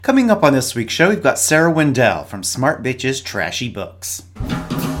Coming up on this week's show, we've got Sarah Wendell from Smart Bitches Trashy Books.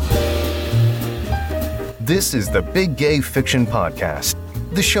 This is the Big Gay Fiction Podcast,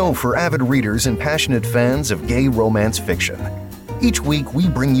 the show for avid readers and passionate fans of gay romance fiction. Each week, we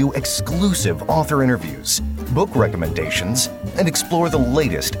bring you exclusive author interviews, book recommendations, and explore the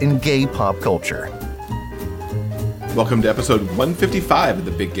latest in gay pop culture. Welcome to episode 155 of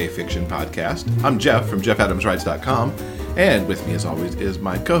the Big Gay Fiction Podcast. I'm Jeff from JeffAdamsWrites.com, and with me as always is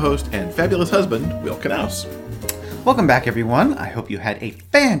my co-host and fabulous husband, Will Knaus. Welcome back, everyone. I hope you had a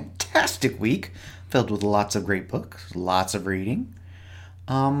fantastic week filled with lots of great books, lots of reading.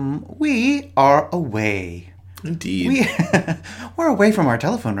 We are away. Indeed. We're away from our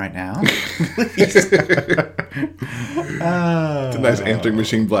telephone right now. It's a nice answering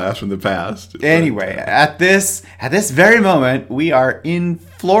machine blast from the past. Anyway, at this very moment, we are in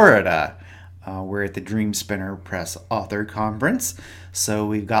Florida. We're at the Dream Spinner Press Author Conference. So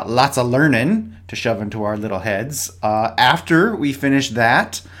we've got lots of learning to shove into our little heads. After we finish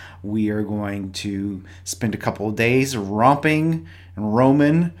that, we are going to spend a couple of days romping and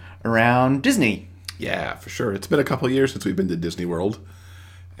roaming around Disney. Yeah, for sure. It's been a couple of years since we've been to Disney World.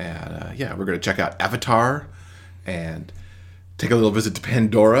 And we're going to check out Avatar and take a little visit to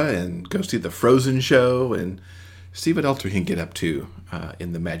Pandora and go see the Frozen show and see what else we can get up to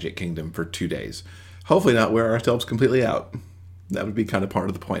in the Magic Kingdom for 2 days. Hopefully not wear ourselves completely out. That would be kind of part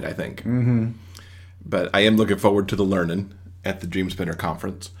of the point, I think. Mm-hmm. But I am looking forward to the learning at the Dream Spinner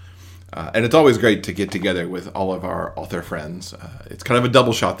Conference. And it's always great to get together with all of our author friends. It's kind of a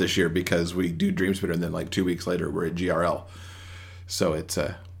double shot this year because we do Dream Spinner and then like 2 weeks later we're at GRL. So it's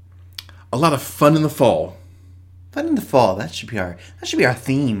a lot of fun in the fall. Fun in the fall. That should be our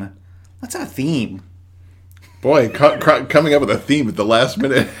theme. What's our theme? Boy, coming up with a theme at the last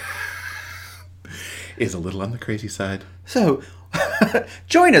minute is a little on the crazy side. So,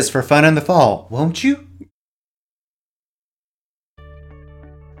 join us for fun in the fall, won't you?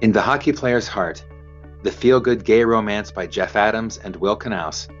 In The Hockey Player's Heart, the feel-good gay romance by Jeff Adams and Will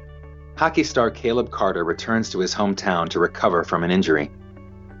Knaus, hockey star Caleb Carter returns to his hometown to recover from an injury.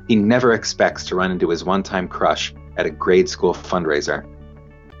 He never expects to run into his one-time crush at a grade school fundraiser.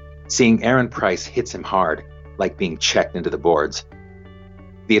 Seeing Aaron Price hits him hard, like being checked into the boards.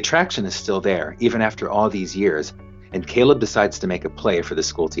 The attraction is still there, even after all these years, and Caleb decides to make a play for the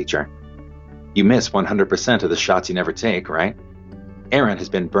schoolteacher. You miss 100% of the shots you never take, right? Aaron has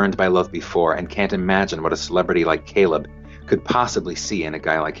been burned by love before and can't imagine what a celebrity like Caleb could possibly see in a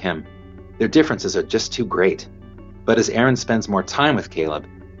guy like him. Their differences are just too great. But as Aaron spends more time with Caleb,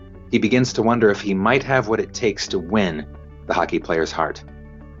 he begins to wonder if he might have what it takes to win The Hockey Player's Heart.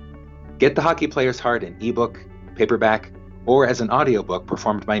 Get The Hockey Player's Heart in ebook, paperback, or as an audiobook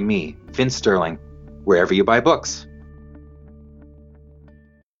performed by me, Vince Sterling, wherever you buy books.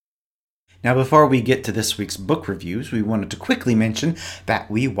 Now, before we get to this week's book reviews, we wanted to quickly mention that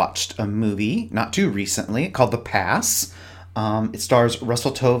we watched a movie not too recently called The Pass. It stars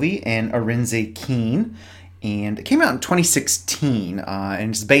Russell Tovey and Arinze Keene, and it came out in 2016,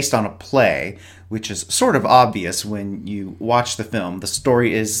 and it's based on a play, which is sort of obvious when you watch the film. The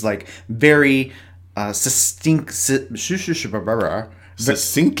story is like very succinctly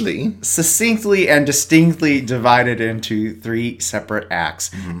and distinctly divided into 3 separate acts.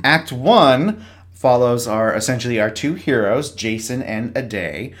 Mm-hmm. Act 1 follows essentially our 2 heroes, Jason and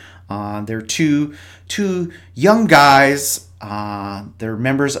Aday. They're two young guys. They're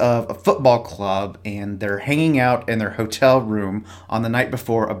members of a football club, and they're hanging out in their hotel room on the night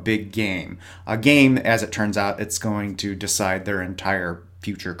before a big game. A game, as it turns out, it's going to decide their entire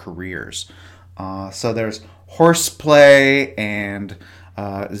future careers. So there's horseplay and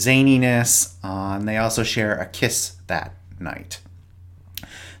zaniness, and they also share a kiss that night.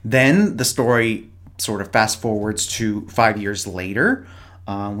 Then the story sort of fast forwards to 5 years later.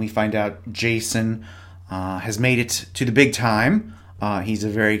 We find out Jason has made it to the big time. He's a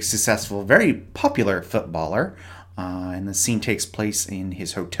very successful, very popular footballer, and the scene takes place in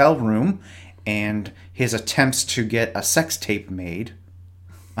his hotel room, and his attempts to get a sex tape made.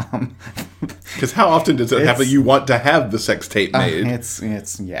 Because how often does it happen you want to have the sex tape made?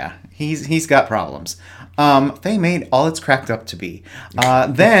 He's got problems. They made all it's cracked up to be.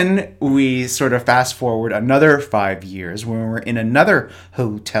 Then we sort of fast forward another 5 years when we're in another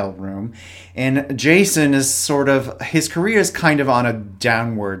hotel room, and Jason is his career is kind of on a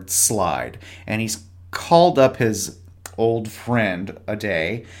downward slide, and he's called up his old friend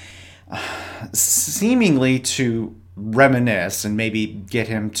Aday, seemingly to reminisce and maybe get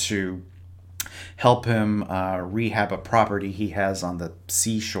him to help him rehab a property he has on the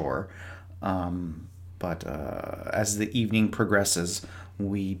seashore. But as the evening progresses,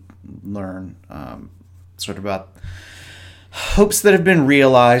 we learn sort of about hopes that have been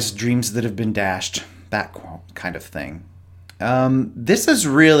realized, dreams that have been dashed, that kind of thing. This is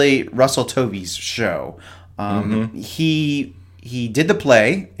really Russell Tovey's show. He did the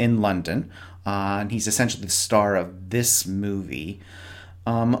play in London, and he's essentially the star of this movie.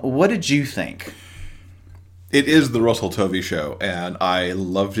 What did you think? It is the Russell Tovey show, and I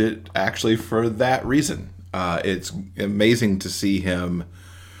loved it actually for that reason. It's amazing to see him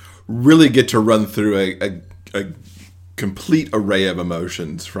really get to run through a complete array of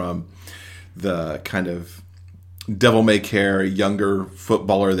emotions, from the kind of devil-may-care younger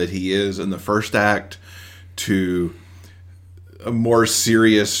footballer that he is in the first act to a more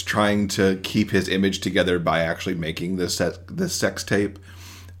serious trying to keep his image together by actually making this sex tape,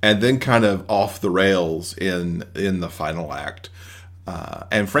 and then kind of off the rails in the final act.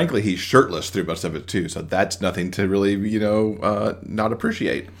 And frankly, he's shirtless through most of it too, so that's nothing to really, not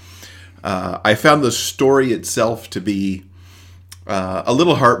appreciate. I found the story itself to be a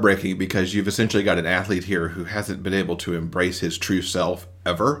little heartbreaking, because you've essentially got an athlete here who hasn't been able to embrace his true self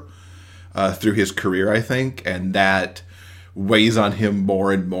ever through his career, I think, and that weighs on him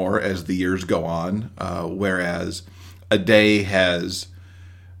more and more as the years go on, whereas Aday has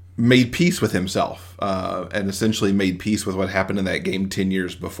made peace with himself and essentially made peace with what happened in that game 10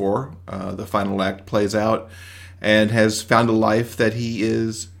 years before the final act plays out, and has found a life that he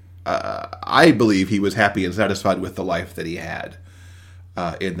is, I believe he was happy and satisfied with the life that he had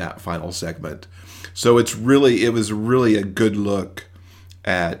in that final segment. So it was really a good look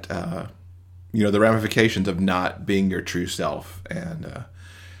at the ramifications of not being your true self. And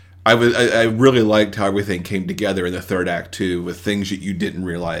I really liked how everything came together in the third act too, with things that you didn't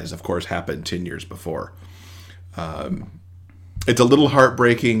realize, of course, happened 10 years before. It's a little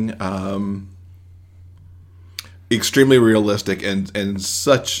heartbreaking, extremely realistic, and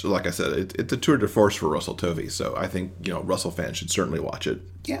such, like I said, it's a tour de force for Russell Tovey. So I think, Russell fans should certainly watch it.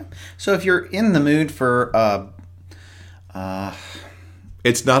 Yeah. So if you're in the mood for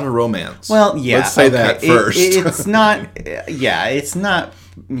it's not a romance. Well, yeah. Let's say that first. It's not. Yeah, it's not.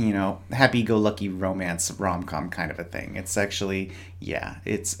 Happy-go-lucky romance rom-com kind of a thing. It's actually,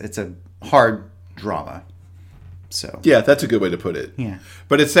 it's a hard drama. So yeah, that's a good way to put it. Yeah,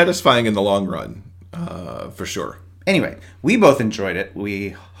 but it's satisfying in the long run, for sure. Anyway, we both enjoyed it. We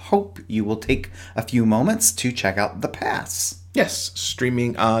hope you will take a few moments to check out The Pass. Yes,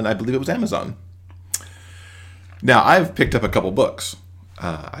 streaming on, I believe it was Amazon. Now, I've picked up a couple books.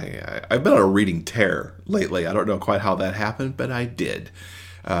 I've been on a reading tear lately. I don't know quite how that happened, but I did.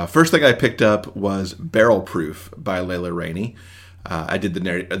 First thing I picked up was Barrel Proof by Layla Rainey. I did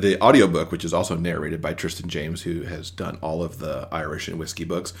the audiobook, which is also narrated by Tristan James, who has done all of the Irish and whiskey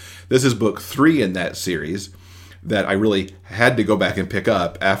books. This is book 3 in that series that I really had to go back and pick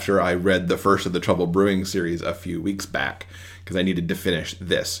up after I read the first of the Trouble Brewing series a few weeks back, because I needed to finish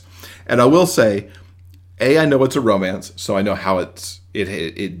this. And I will say, I know it's a romance, so I know how it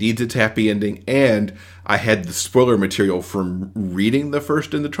needs its happy ending, and I had the spoiler material from reading the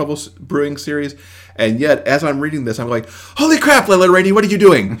first in the Trouble Brewing series, and yet, as I'm reading this, I'm like, holy crap, Layla Rainey, what are you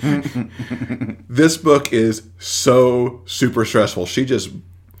doing? This book is so super stressful. She just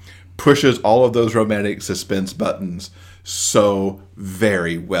pushes all of those romantic suspense buttons so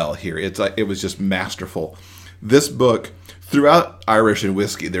very well here. It was just masterful. This book, throughout Irish and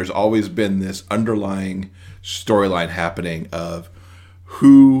Whiskey, there's always been this underlying storyline happening of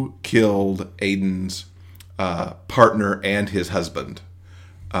who killed Aidan's partner and his husband.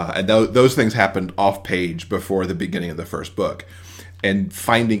 And those things happened off page before the beginning of the first book. And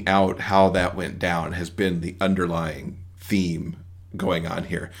finding out how that went down has been the underlying theme going on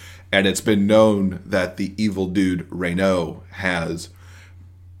here. And it's been known that the evil dude Renaud has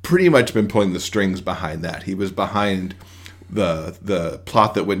pretty much been pulling the strings behind that. He was behind the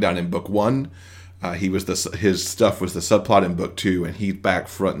plot that went down in book 1. His stuff was the subplot in book 2, and he's back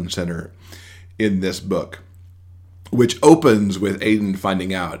front and center in this book, which opens with Aidan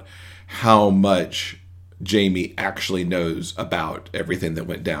finding out how much Jamie actually knows about everything that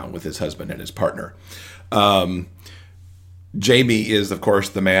went down with his husband and his partner. Jamie is, of course,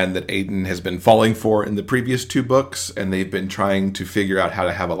 the man that Aidan has been falling for in the previous 2 books, and they've been trying to figure out how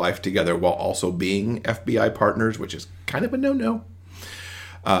to have a life together while also being FBI partners, which is kind of a no-no.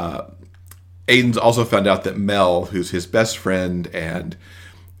 Aidan's also found out that Mel, who's his best friend and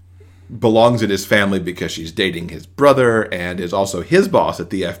belongs in his family because she's dating his brother and is also his boss at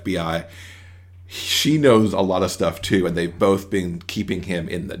the FBI, she knows a lot of stuff too, and they've both been keeping him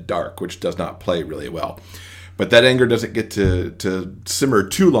in the dark, which does not play really well. But that anger doesn't get to simmer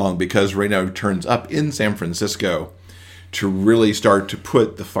too long, because Renaud turns up in San Francisco to really start to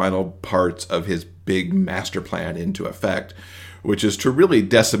put the final parts of his big master plan into effect, which is to really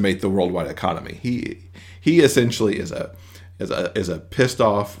decimate the worldwide economy. He essentially is a pissed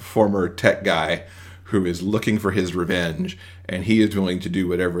off former tech guy who is looking for his revenge, and he is willing to do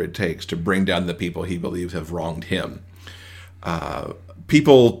whatever it takes to bring down the people he believes have wronged him.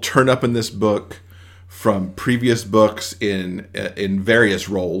 People turn up in this book from previous books in various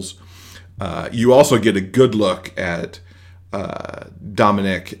roles. You also get a good look at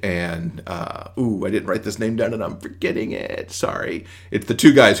Dominic and I didn't write this name down and I'm forgetting it. Sorry. It's the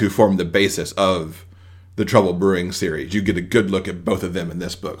two guys who form the basis of the Trouble Brewing series. You get a good look at both of them in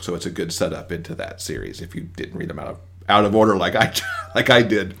this book, so it's a good setup into that series if you didn't read them out of order like I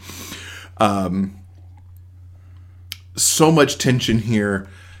did. So much tension here,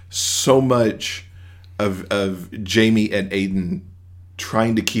 so much of Jamie and Aiden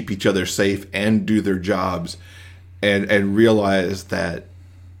trying to keep each other safe and do their jobs, and realize that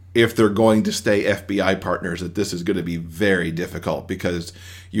if they're going to stay FBI partners, that this is going to be very difficult because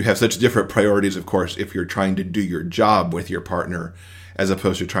you have such different priorities, of course, if you're trying to do your job with your partner as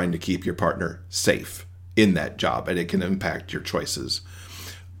opposed to trying to keep your partner safe in that job, and it can impact your choices.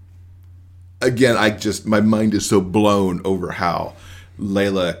 Again, my mind is so blown over how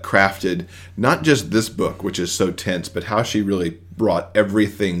Layla crafted not just this book, which is so tense, but how she really brought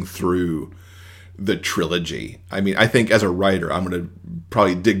everything through the trilogy. I mean, I think as a writer, I'm going to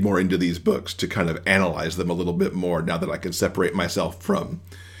probably dig more into these books to kind of analyze them a little bit more now that I can separate myself from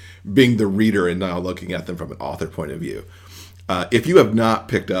being the reader and now looking at them from an author point of view. If you have not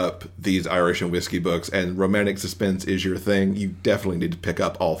picked up these Irish and whiskey books and romantic suspense is your thing, you definitely need to pick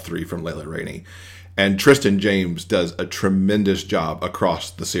up all three from Layla Rainey. And Tristan James does a tremendous job across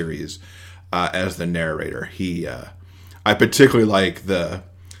the series as the narrator. I particularly like the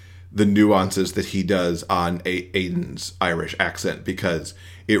nuances that he does on Aiden's Irish accent, because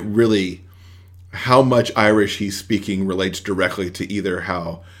it really, how much Irish he's speaking relates directly to either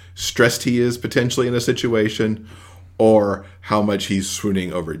how stressed he is potentially in a situation or how much he's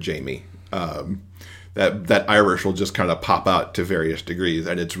swooning over Jamie. That Irish will just kind of pop out to various degrees,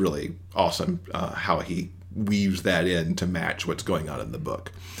 and it's really awesome how he weaves that in to match what's going on in the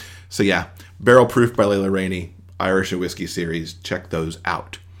book. So yeah, Barrel Proof by Layla Rainey, Irish and Whiskey series, check those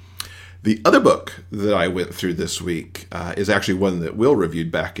out. The other book that I went through this week is actually one that Will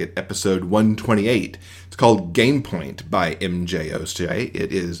reviewed back at episode 128. It's called Game Point by MJ O'Shea.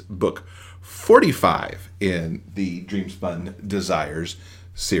 It is book 45 in the Dreamspun Desires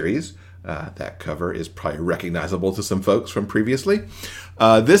series. That cover is probably recognizable to some folks from previously.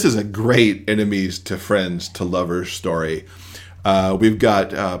 This is a great enemies to friends to lovers story. We've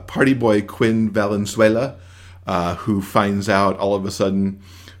got party boy Quinn Valenzuela, who finds out all of a sudden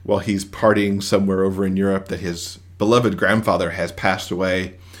while he's partying somewhere over in Europe that his beloved grandfather has passed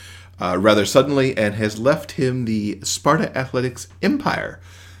away rather suddenly and has left him the Sparta Athletics empire.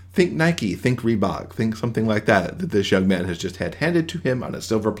 Think Nike, think Reebok, think something like that this young man has just had handed to him on a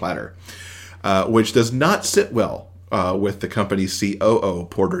silver platter, which does not sit well with the company's COO,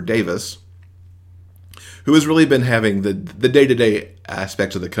 Porter Davis, who has really been having the day-to-day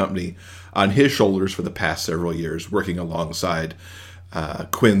aspects of the company on his shoulders for the past several years, working alongside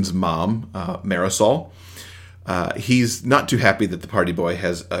Quinn's mom, Marisol. He's not too happy that the party boy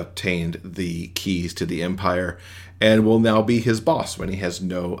has obtained the keys to the empire and will now be his boss when he has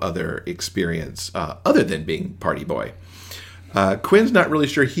no other experience other than being party boy. Quinn's not really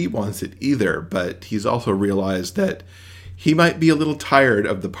sure he wants it either, but he's also realized that he might be a little tired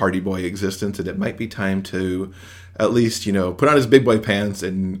of the party boy existence, and it might be time to at least, put on his big boy pants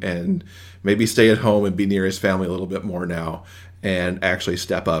and maybe stay at home and be near his family a little bit more now and actually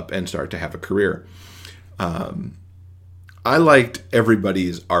step up and start to have a career. I liked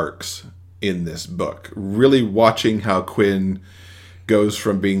everybody's arcs in this book. Really watching how Quinn goes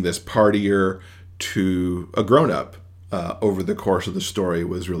from being this partier to a grown-up over the course of the story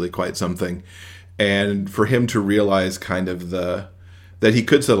was really quite something. And for him to realize kind of that he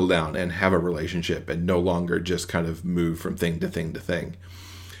could settle down and have a relationship and no longer just kind of move from thing to thing to thing.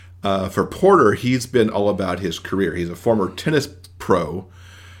 For Porter, he's been all about his career. He's a former pro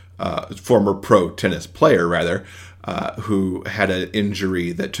tennis player, rather, who had an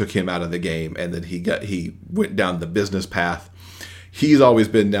injury that took him out of the game, and then he went down the business path. He's always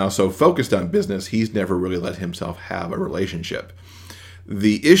been now so focused on business, he's never really let himself have a relationship.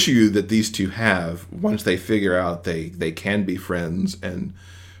 The issue that these two have, once they figure out they can be friends, and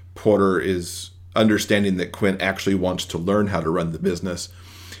Porter is understanding that Quinn actually wants to learn how to run the business,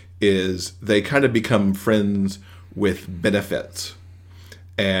 is they kind of become friends with benefits.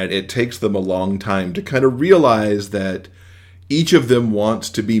 And it takes them a long time to kind of realize that each of them wants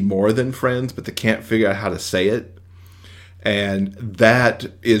to be more than friends, but they can't figure out how to say it. And that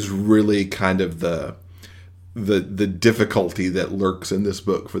is really kind of the difficulty that lurks in this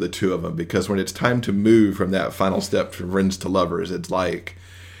book for the two of them, because when it's time to move from that final step from friends to lovers, it's like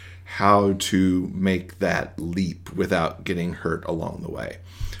how to make that leap without getting hurt along the way.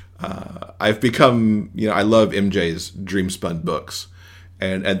 I've become, I love MJ's Dreamspun books,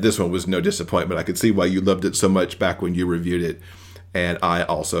 and this one was no disappointment. I could see why you loved it so much back when you reviewed it, and I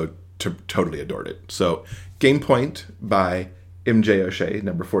also totally adored it. So Game Point by MJ O'Shea,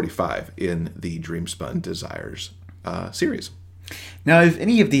 number 45 in the Dreamspun Desires series. Now, if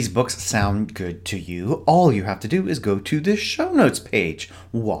any of these books sound good to you, all you have to do is go to the show notes page.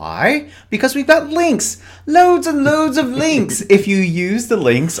 Why? Because we've got links. Loads and loads of links. If you use the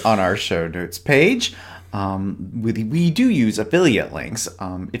links on our show notes page, we do use affiliate links.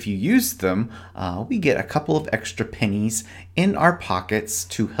 If you use them, we get a couple of extra pennies in our pockets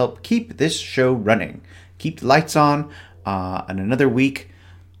to help keep this show running. Keep the lights on, and another week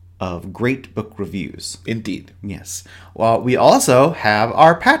of great book reviews. Indeed. Yes. Well, we also have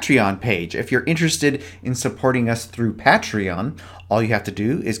our Patreon page. If you're interested in supporting us through Patreon, all you have to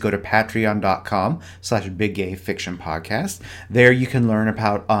do is go to patreon.com/biggayfictionpodcast. There you can learn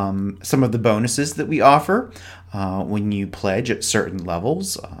about some of the bonuses that we offer when you pledge at certain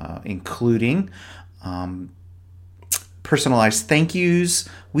levels, including personalized thank yous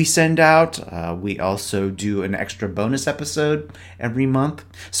we send out. We also do an extra bonus episode every month.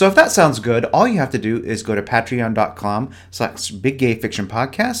 So if that sounds good, all you have to do is go to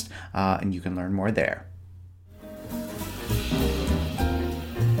patreon.com/biggayfictionpodcast, and you can learn more there.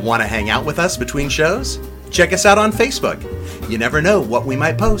 Want to hang out with us between shows? Check us out on Facebook. You never know what we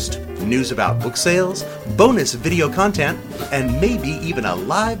might post. News about book sales, bonus video content, and maybe even a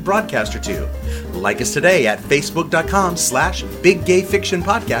live broadcast or two. Like us today at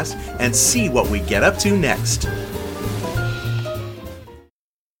facebook.com/biggayfictionpodcast and see what we get up to next.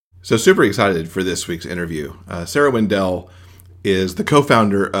 So super excited for this week's interview. Sarah Wendell is the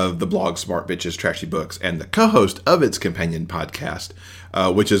co-founder of the blog Smart Bitches Trashy Books and the co-host of its companion podcast,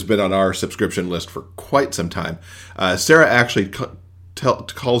 which has been on our subscription list for quite some time. Sarah actually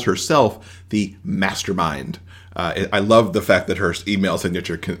calls herself the mastermind. I love the fact that her email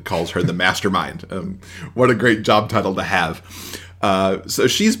signature calls her the mastermind. What a great job title to have. So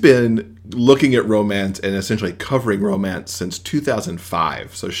she's been looking at romance and essentially covering romance since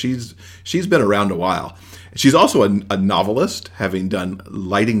 2005. So she's been around a while. She's also a novelist, having done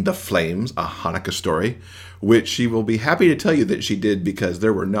Lighting the Flames, a Hanukkah story, which she will be happy to tell you that she did because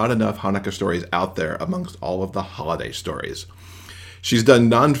there were not enough Hanukkah stories out there amongst all of the holiday stories. She's done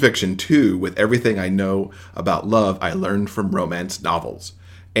nonfiction too, with Everything I Know About Love I Learned from Romance Novels.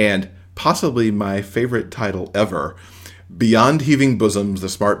 And possibly my favorite title ever, Beyond Heaving Bosoms, The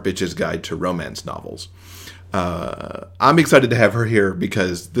Smart Bitch's Guide to Romance Novels. I'm excited to have her here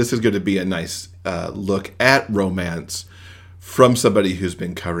because this is going to be a nice look at romance from somebody who's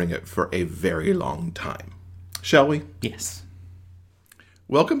been covering it for a very long time. Shall we? Yes.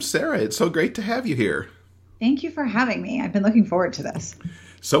 Welcome, Sarah. It's so great to have you here. Thank you for having me. I've been looking forward to this.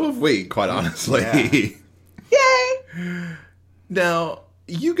 So have we, quite honestly. Yay! Now,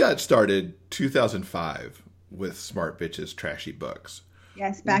 you got started 2005 with Smart Bitches Trashy Books.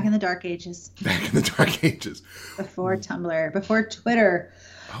 Yes, back in the dark ages. Back in the dark ages. Before Tumblr, before Twitter.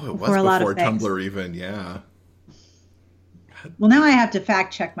 Oh, it was before Tumblr even, yeah. Well, now I have to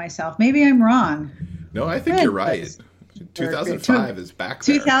fact check myself. Maybe I'm wrong. No, I think you're right. 2005 is back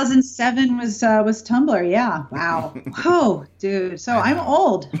there. 2007 was Tumblr, yeah. Wow. Oh, dude. So I'm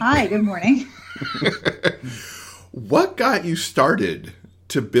old. Hi, good morning. What got you started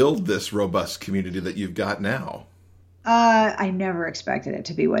to build this robust community that you've got now? I never expected it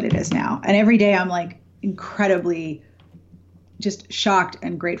to be what it is now. And every day I'm like incredibly just shocked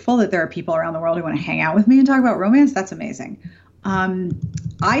and grateful that there are people around the world who want to hang out with me and talk about romance. That's amazing.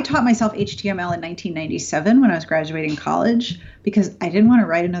 I taught myself HTML in 1997 when I was graduating college because I didn't want to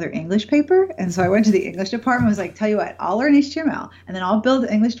write another English paper. And so I went to the English department and was like, tell you what, I'll learn HTML and then I'll build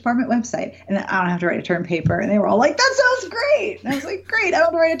the English department website and then I don't have to write a term paper. And they were all like, that sounds great. And I was like, great, I don't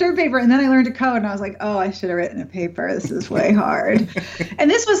have to write a term paper. And then I learned to code and I was like, oh, I should have written a paper. This is way hard. And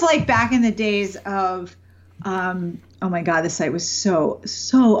this was like back in the days of, oh my God, the site was so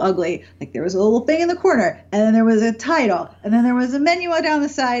ugly. Like there was a little thing in the corner and then there was a title and then there was a menu down the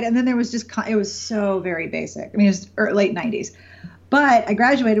side and then there was just, it was so very basic. I mean, it was late 90s. But I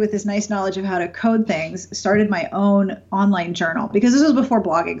graduated with this nice knowledge of how to code things, started my own online journal because this was before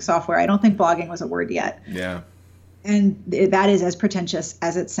blogging software. I don't think blogging was a word yet. Yeah. And that is as pretentious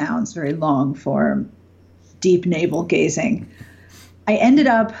as it sounds, very long form. deep navel gazing. I ended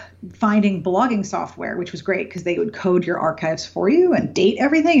up finding blogging software, which was great because they would code your archives for you and date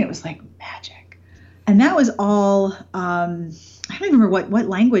everything. It was like magic. And that was all, I don't even remember what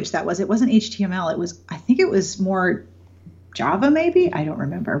language that was. It wasn't HTML. I think it was more Java maybe. I don't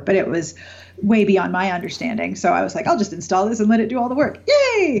remember, but it was way beyond my understanding. So I was like, I'll just install this and let it do all the work.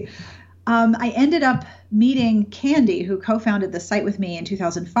 Yay! I ended up meeting Candy, who co-founded the site with me in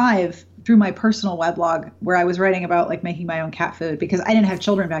 2005 through my personal weblog, where I was writing about like making my own cat food because I didn't have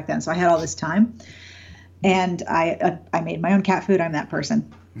children back then. So I had all this time, and I made my own cat food. I'm that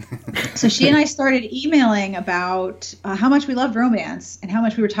person. So she and I started emailing about how much we loved romance and how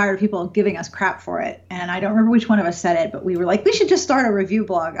much we were tired of people giving us crap for it. And I don't remember which one of us said it, but we were like, we should just start a review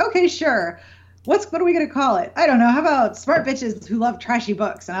blog. Okay, sure. What are we going to call it? I don't know. How about Smart Bitches Who Love Trashy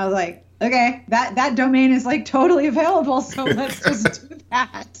Books? And I was like, okay, that domain is like totally available. So let's just do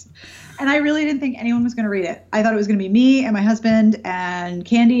that. And I really didn't think anyone was going to read it. I thought it was going to be me and my husband and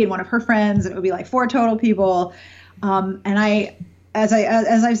Candy and one of her friends. And it would be like 4 total people. And as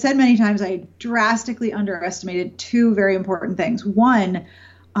I've said many times, I drastically underestimated 2 very important things. One,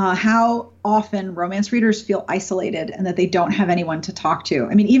 how often romance readers feel isolated and that they don't have anyone to talk to.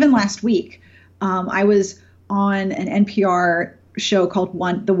 I mean, even last week, I was on an NPR show called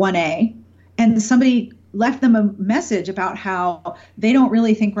The 1A, and somebody left them a message about how they don't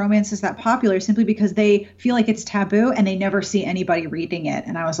really think romance is that popular simply because they feel like it's taboo and they never see anybody reading it.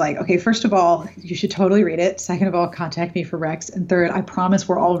 And I was like, okay, first of all, you should totally read it. Second of all, contact me for Rex. And third, I promise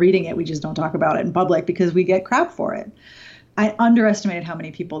we're all reading it. We just don't talk about it in public because we get crap for it. I underestimated how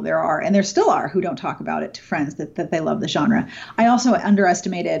many people there are, and there still are, who don't talk about it to friends that they love the genre. I also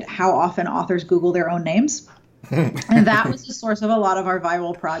underestimated how often authors Google their own names. And that was the source of a lot of our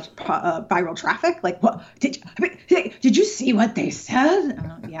viral traffic. Like, what did you see what they said?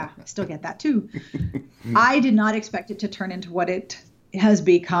 Yeah, I still get that too. I did not expect it to turn into what it has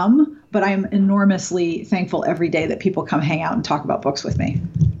become, but I'm enormously thankful every day that people come hang out and talk about books with me.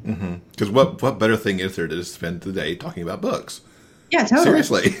 Because what better thing is there to spend the day talking about books? Yeah, totally.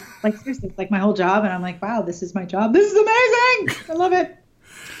 Seriously. Seriously, it's like my whole job, and I'm like, wow, this is my job. This is amazing. I love it.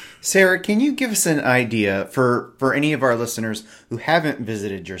 Sarah, can you give us an idea for any of our listeners who haven't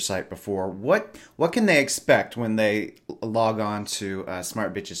visited your site before? What can they expect when they log on to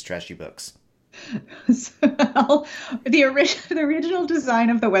Smart Bitches Trashy Books? So, the original design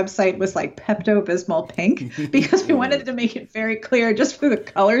of the website was like Pepto-Bismol pink because we wanted to make it very clear just for the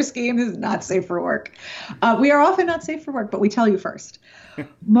color scheme this is not safe for work. We are often not safe for work, but we tell you first.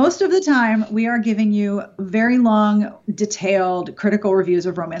 Most of the time, we are giving you very long, detailed, critical reviews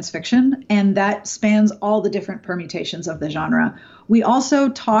of romance fiction, and that spans all the different permutations of the genre. We also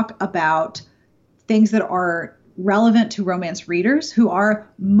talk about things that are relevant to romance readers who are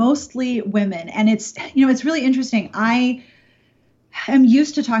mostly women. And it's really interesting. I am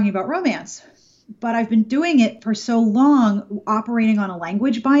used to talking about romance, but I've been doing it for so long operating on a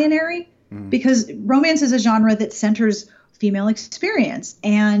language binary because romance is a genre that centers female experience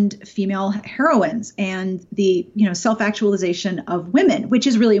and female heroines and the, self-actualization of women, which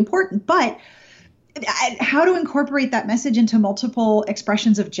is really important. But how to incorporate that message into multiple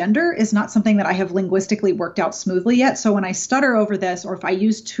expressions of gender is not something that I have linguistically worked out smoothly yet. So when I stutter over this, or if I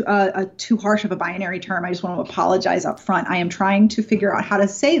use too harsh of a binary term, I just want to apologize up front. I am trying to figure out how to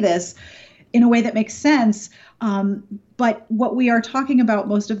say this in a way that makes sense. But what we are talking about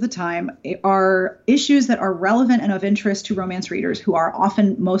most of the time are issues that are relevant and of interest to romance readers who are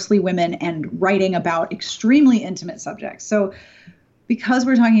often mostly women and writing about extremely intimate subjects. So because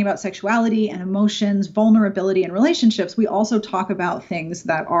we're talking about sexuality and emotions, vulnerability, and relationships, we also talk about things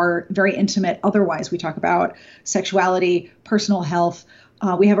that are very intimate. Otherwise, we talk about sexuality, personal health.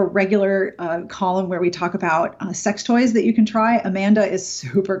 We have a regular column where we talk about sex toys that you can try. Amanda is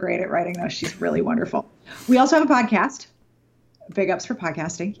super great at writing those. She's really wonderful. We also have a podcast. Big ups for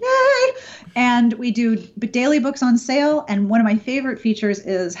podcasting. Yay! And we do daily books on sale. And one of my favorite features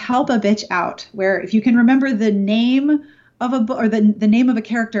is Help a Bitch Out, where if you can remember the name of a book or the name of a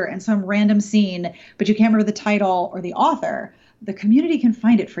character in some random scene, but you can't remember the title or the author, the community can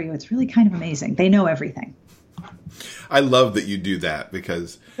find it for you. It's really kind of amazing. They know everything. I love that you do that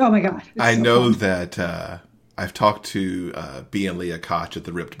because oh my God, I know that I've talked to B and Leah Koch at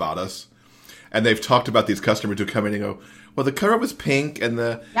the Ripped Bodice, and they've talked about these customers who come in and go, well, the cover was pink and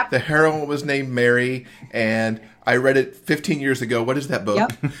the heroine was named Mary, and I read it 15 years ago. What is that book?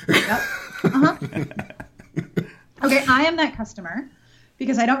 Yep. Okay, I am that customer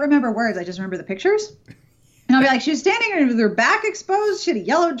because I don't remember words. I just remember the pictures. And I'll be like, she was standing with her back exposed. She had a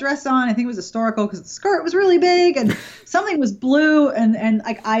yellow dress on. I think it was historical because the skirt was really big and something was blue. And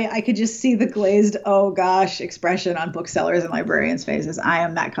like I could just see the glazed, oh gosh, expression on booksellers and librarians' faces. I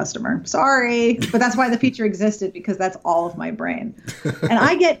am that customer. Sorry. But that's why the feature existed, because that's all of my brain. And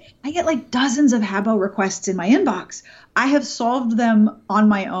I get like dozens of Habbo requests in my inbox. I have solved them on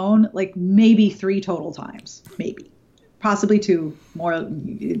my own, like maybe 3 total times, maybe. Possibly 2, more,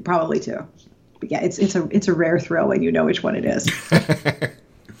 probably 2. But yeah, it's a rare thrill when you know which one it is.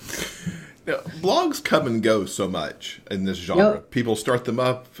 Now, blogs come and go so much in this genre. Yep. People start them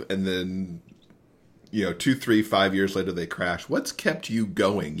up, and then 2, 3, 5 years later they crash. What's kept you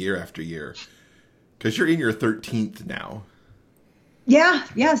going year after year? Because you're in your 13th now. Yeah,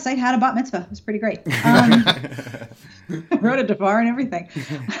 the site had a bat mitzvah. It was pretty great. I wrote a Devar and everything.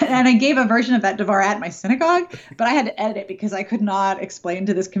 And I gave a version of that Devar at my synagogue, but I had to edit it because I could not explain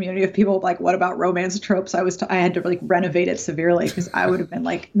to this community of people, like, what about romance tropes? I had to like renovate it severely because I would have been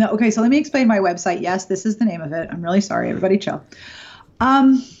like, no, okay, so let me explain my website. Yes, this is the name of it. I'm really sorry. Everybody chill.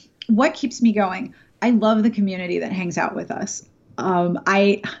 What keeps me going? I love the community that hangs out with us.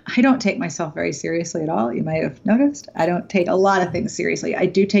 I don't take myself very seriously at all. You might have noticed. I don't take a lot of things seriously. I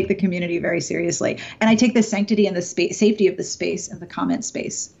do take the community very seriously. And I take the sanctity and the safety of the space and the comment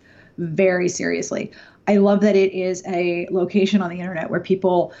space very seriously. I love that it is a location on the internet where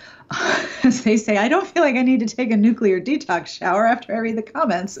people, as they say, I don't feel like I need to take a nuclear detox shower after I read the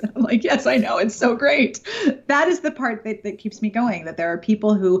comments. And I'm like, yes, I know. It's so great. That is the part that keeps me going, that there are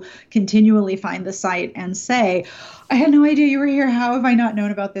people who continually find the site and say, I had no idea you were here. How have I not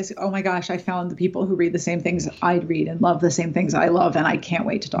known about this? Oh my gosh, I found the people who read the same things I read and love the same things I love. And I can't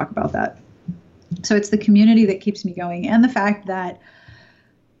wait to talk about that. So it's the community that keeps me going, and the fact that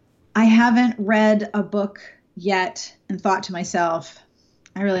I haven't read a book yet and thought to myself,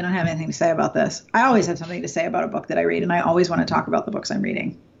 I really don't have anything to say about this. I always have something to say about a book that I read, and I always want to talk about the books I'm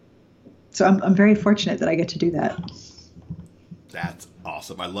reading. So I'm very fortunate that I get to do that. That's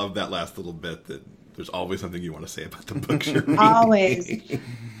awesome. I love that last little bit, that there's always something you want to say about the books you're reading. Always.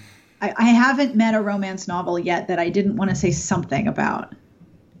 I haven't met a romance novel yet that I didn't want to say something about.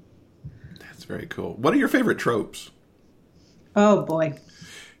 That's very cool. What are your favorite tropes? Oh, boy.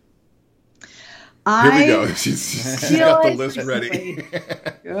 Here we go. She's got the list ready.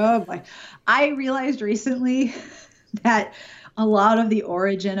 Oh boy. I realized recently that a lot of the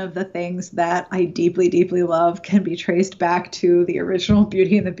origin of the things that I deeply, deeply love can be traced back to the original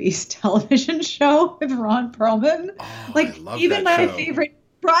Beauty and the Beast television show with Ron Perlman. Oh, like, even my favorite,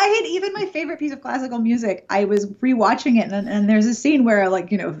 right? Even my favorite piece of classical music, I was rewatching it, and there's a scene where, like,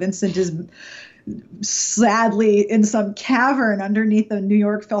 Vincent is sadly in some cavern underneath the New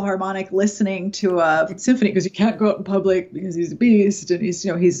York Philharmonic listening to a symphony, because he can't go out in public because he's a beast, and he's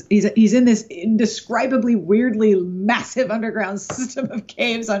in this indescribably weirdly massive underground system of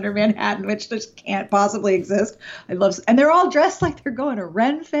caves under Manhattan, which just can't possibly exist. And they're all dressed like they're going to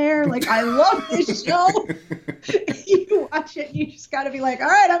Ren Fair. Like, I love this show. You watch it and you just got to be like, all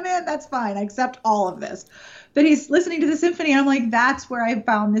right, I'm in. That's fine. I accept all of this. But he's listening to the symphony, and I'm like, that's where I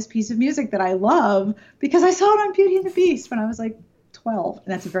found this piece of music that I love, because I saw it on Beauty and the Beast when I was like 12,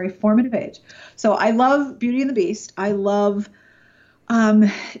 and that's a very formative age. So I love Beauty and the Beast. I love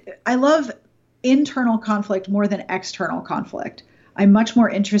internal conflict more than external conflict. I'm much more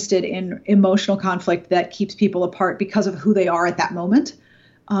interested in emotional conflict that keeps people apart because of who they are at that moment.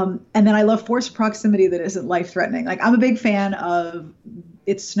 And then I love forced proximity that isn't life-threatening. Like, I'm a big fan of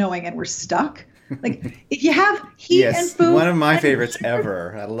it's snowing and we're stuck. Like, if you have heat and food, one of my favorites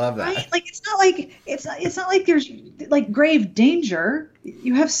ever. I love that. Right? Like, it's not like there's like grave danger.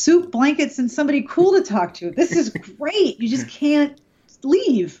 You have soup, blankets, and somebody cool to talk to. This is great. You just can't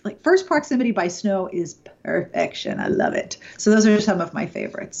leave. Like, First Proximity by Snow is perfection. I love it. So those are some of my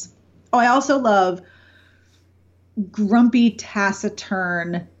favorites. Oh, I also love grumpy,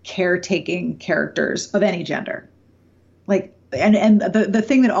 taciturn, caretaking characters of any gender. Like, and the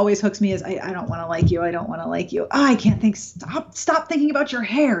thing that always hooks me is I don't want to like you. I don't want to like you. Oh, I can't think. Stop thinking about your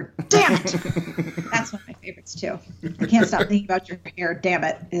hair. Damn it. That's one of my favorites too. I can't stop thinking about your hair. Damn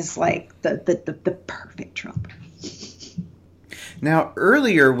it is like the perfect trope. Now,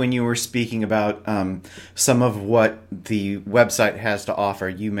 earlier when you were speaking about some of what the website has to offer,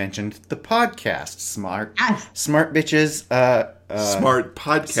 you mentioned the podcast, Smart Bitches. Smart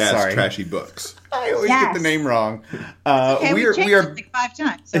Podcast, Trashy Books. I always get the name wrong. We are like 5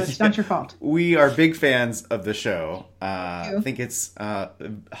 times, so it's not your fault. We are big fans of the show. I think it's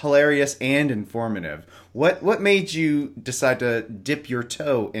hilarious and informative. What made you decide to dip your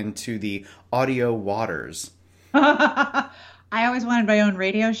toe into the audio waters? I always wanted my own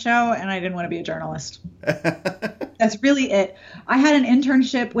radio show, and I didn't want to be a journalist. That's really it. I had an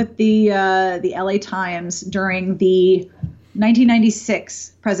internship with the LA Times during the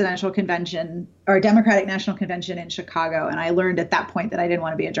 1996 presidential convention or Democratic National Convention in Chicago, and I learned at that point that I didn't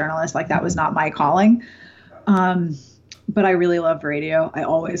want to be a journalist. Like, that was not my calling. But I really loved radio. I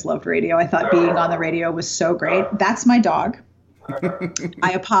always loved radio. I thought being on the radio was so great. That's my dog.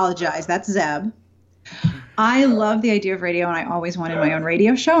 I apologize. That's Zeb. I love the idea of radio, and I always wanted my own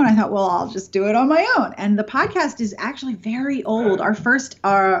radio show. And I thought, well, I'll just do it on my own. And the podcast is actually very old. Our first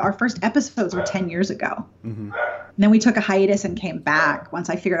episodes were 10 years ago. Mm-hmm. And then we took a hiatus and came back once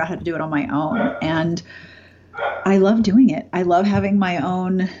I figured out how to do it on my own. And I love doing it. I love having my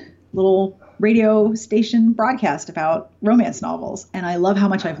own little radio station broadcast about romance novels. And I love how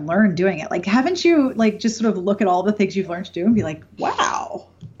much I've learned doing it. Like, haven't you just sort of look at all the things you've learned to do and be like, wow,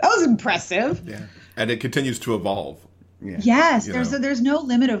 that was impressive. Yeah. And it continues to evolve. Yeah. Yes. There's no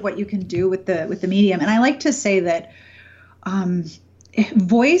limit of what you can do with the medium. And I like to say that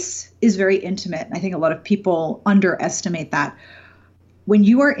voice is very intimate. I think a lot of people underestimate that. When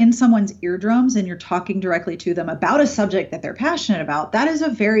you are in someone's eardrums and you're talking directly to them about a subject that they're passionate about, that is a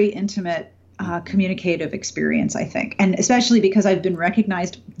very intimate communicative experience, I think. And especially because I've been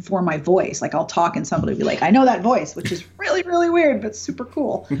recognized for my voice. Like, I'll talk and somebody will be like, I know that voice, which is really, really weird, but super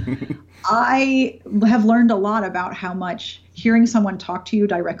cool. I have learned a lot about how much hearing someone talk to you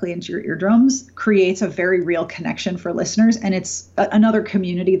directly into your eardrums creates a very real connection for listeners. And it's another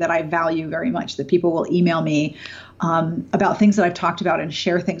community that I value very much, that people will email me about things that I've talked about and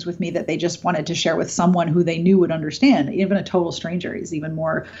share things with me that they just wanted to share with someone who they knew would understand. Even a total stranger is even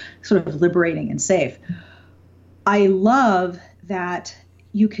more sort of liberating and safe. I love that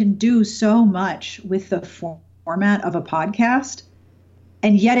you can do so much with the format of a podcast,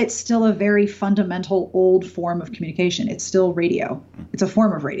 and yet it's still a very fundamental old form of communication. It's still radio. It's a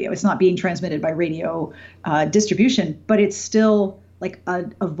form of radio. It's not being transmitted by radio distribution, but it's still like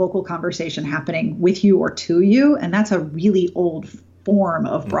a vocal conversation happening with you or to you. And that's a really old form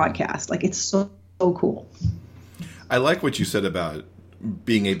of broadcast. Like, it's so cool. I like what you said about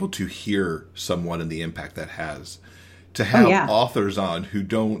being able to hear someone and the impact that has. To have authors on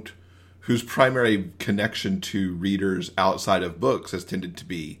whose primary connection to readers outside of books has tended to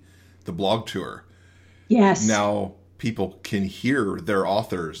be the blog tour. Yes. Now people can hear their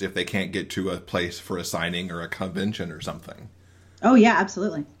authors if they can't get to a place for a signing or a convention or something. Oh yeah,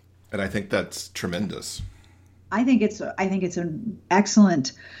 absolutely. And I think that's tremendous. I think it's an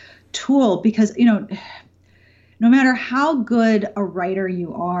excellent tool because, no matter how good a writer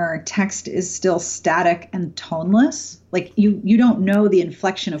you are, text is still static and toneless. Like, you don't know the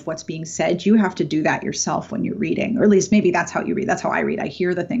inflection of what's being said. You have to do that yourself when you're reading, or at least maybe that's how you read. That's how I read. I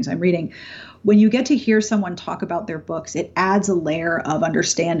hear the things I'm reading. When you get to hear someone talk about their books, it adds a layer of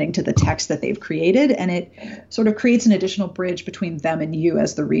understanding to the text that they've created, and it sort of creates an additional bridge between them and you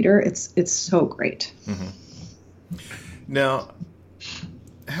as the reader. It's so great. Mm-hmm. Now,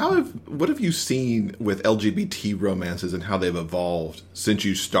 what have you seen with LGBT romances and how they've evolved since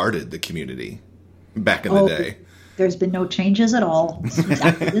you started the community back in the day? There's been no changes at all.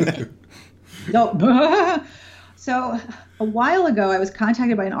 No. So a while ago, I was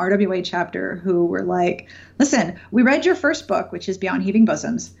contacted by an RWA chapter who were like, listen, we read your first book, which is Beyond Heaving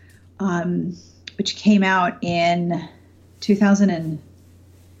Bosoms, which came out in 2009,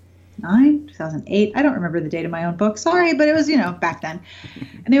 2008. I don't remember the date of my own book. Sorry, but it was, back then.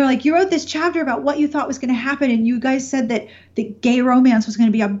 And they were like, you wrote this chapter about what you thought was going to happen. And you guys said that the gay romance was going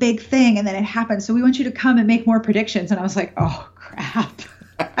to be a big thing. And then it happened. So we want you to come and make more predictions. And I was like, oh, crap.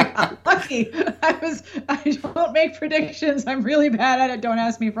 I got lucky. I don't make predictions. I'm really bad at it. Don't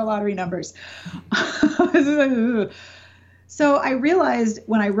ask me for lottery numbers. So I realized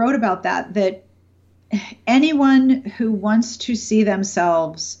when I wrote about that anyone who wants to see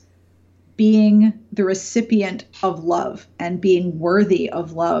themselves being the recipient of love and being worthy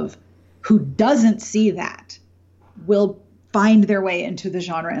of love, who doesn't see that, will find their way into the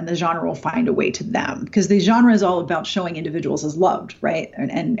genre, and the genre will find a way to them, because the genre is all about showing individuals as loved, right?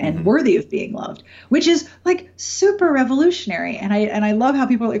 And worthy of being loved, which is like super revolutionary. And I love how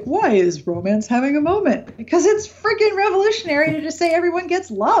people are like, why is romance having a moment? Because it's freaking revolutionary to just say everyone gets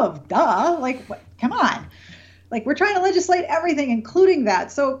love. Duh. Like, come on. Like, we're trying to legislate everything, including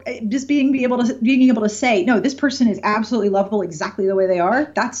that. So just being able to say, no, this person is absolutely lovable exactly the way they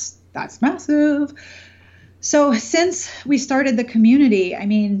are. That's massive. So since we started the community, I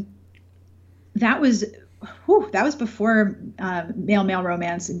mean, that was before male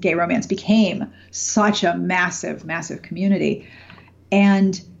romance and gay romance became such a massive, massive community.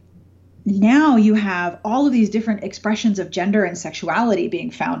 And now you have all of these different expressions of gender and sexuality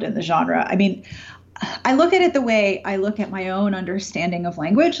being found in the genre. I mean, I look at it the way I look at my own understanding of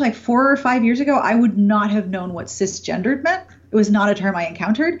language. Like 4 or 5 years ago, I would not have known what cisgendered meant. It was not a term I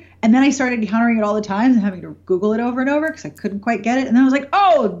encountered. And then I started encountering it all the time and having to Google it over and over because I couldn't quite get it. And then I was like,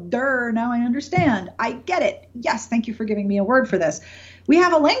 oh, now I understand. I get it. Yes, thank you for giving me a word for this. We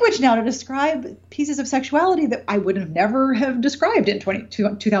have a language now to describe pieces of sexuality that I would have never have described in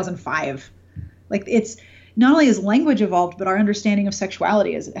 2005. Like, it's not only has language evolved, but our understanding of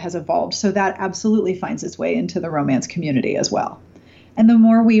sexuality has evolved. So that absolutely finds its way into the romance community as well. And the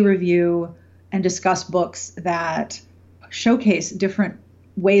more we review and discuss books that showcase different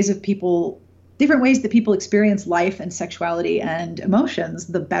ways that people experience life and sexuality and emotions,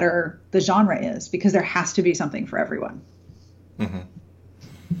 the better the genre is, because there has to be something for everyone. Mm-hmm.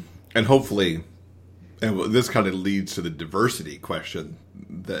 And hopefully, and this kind of leads to the diversity question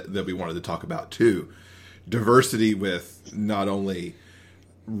that we wanted to talk about too. Diversity with not only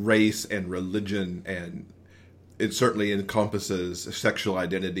race and religion, and it certainly encompasses sexual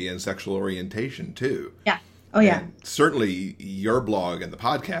identity and sexual orientation too. Yeah. Oh, yeah. And certainly your blog and the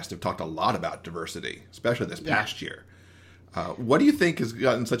podcast have talked a lot about diversity, especially this past year. What do you think has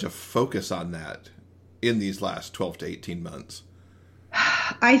gotten such a focus on that in these last 12 to 18 months?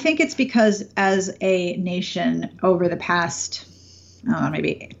 I think it's because as a nation over the past,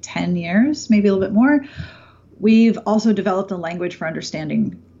 maybe 10 years, maybe a little bit more, we've also developed a language for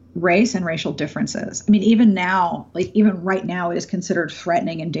understanding race and racial differences. I mean, even now, even right now, it is considered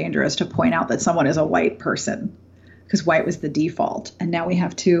threatening and dangerous to point out that someone is a white person because white was the default. And now we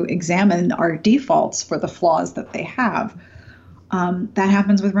have to examine our defaults for the flaws that they have. That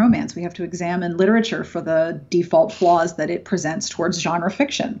happens with romance. We have to examine literature for the default flaws that it presents towards genre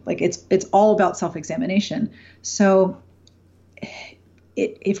fiction. Like, it's all about self-examination. So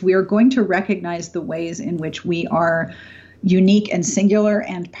if we are going to recognize the ways in which we are unique and singular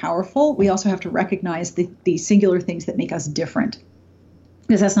and powerful, we also have to recognize the singular things that make us different,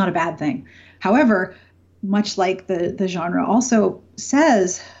 because that's not a bad thing. However, much like the genre also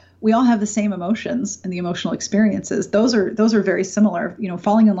says, we all have the same emotions and the emotional experiences. Those are very similar. You know,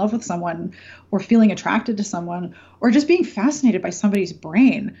 falling in love with someone or feeling attracted to someone or just being fascinated by somebody's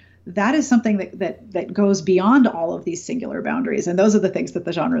brain. That is something that goes beyond all of these singular boundaries. And those are the things that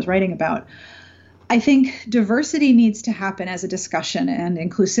the genre is writing about. I think diversity needs to happen as a discussion, and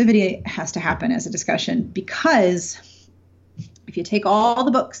inclusivity has to happen as a discussion, because if you take all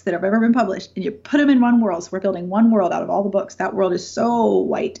the books that have ever been published and you put them in one world, so we're building one world out of all the books, that world is so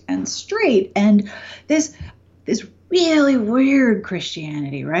white and straight. And this really weird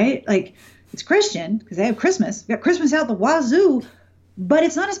Christianity, right? Like, it's Christian because they have Christmas. We've got Christmas out the wazoo, but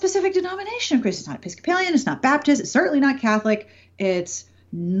it's not a specific denomination of Christian. It's not Episcopalian. It's not Baptist. It's certainly not Catholic. It's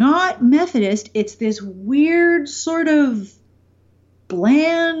not Methodist. It's this weird sort of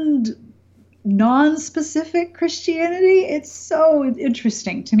bland, non-specific Christianity. It's so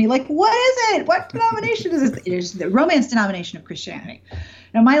interesting to me. Like, what is it? What denomination is this? It is the romance denomination of Christianity.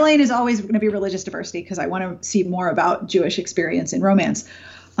 Now, my lane is always going to be religious diversity because I want to see more about Jewish experience in romance.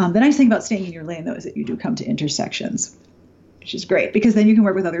 The nice thing about staying in your lane, though, is that you do come to intersections, which is great, because then you can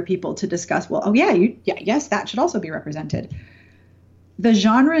work with other people to discuss, well, yes, that should also be represented. The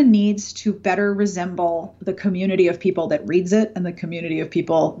genre needs to better resemble the community of people that reads it and the community of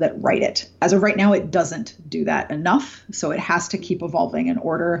people that write it. As of right now, it doesn't do that enough, so it has to keep evolving in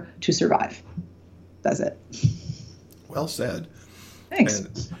order to survive. That's it. Well said. Thanks.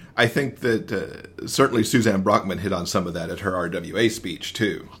 And I think that certainly Suzanne Brockmann hit on some of that at her RWA speech,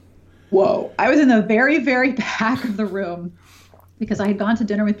 too. Whoa. I was in the very, very back of the room because I had gone to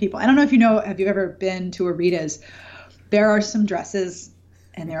dinner with people. I don't know if you know, have you ever been to a Rita's? There are some dresses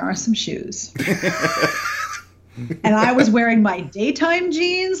and there are some shoes. And I was wearing my daytime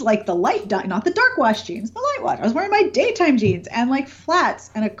jeans, like the not the dark wash jeans, the light wash. I was wearing my daytime jeans and like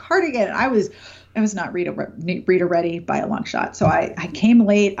flats and a cardigan. I was not Rita ready by a long shot. So I came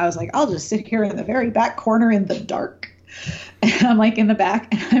late. I was like, I'll just sit here in the very back corner in the dark. And I'm like in the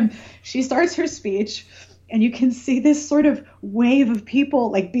back, and she starts her speech. And you can see this sort of wave of people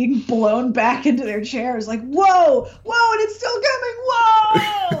like being blown back into their chairs, like, whoa, and it's still coming,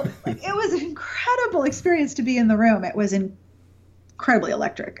 whoa! Like, it was an incredible experience to be in the room. It was incredibly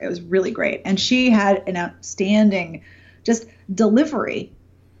electric. It was really great. And she had an outstanding just delivery.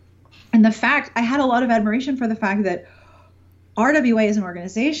 And I had a lot of admiration for the fact that RWA as an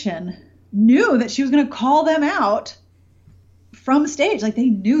organization knew that she was going to call them out from stage. Like, they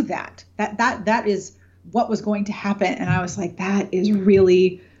knew that is what was going to happen. And I was like, that is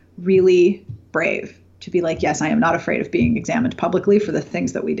really, really brave. to be like, yes, I am not afraid of being examined publicly for the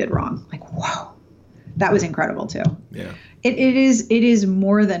things that we did wrong. Like, whoa, that was incredible too. Yeah. It is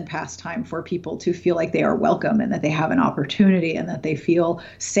more than pastime for people to feel like they are welcome and that they have an opportunity and that they feel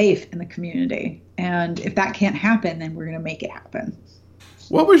safe in the community. And if that can't happen, then we're going to make it happen.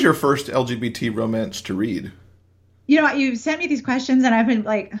 What was your first LGBT romance to read? You know, you sent me these questions and I've been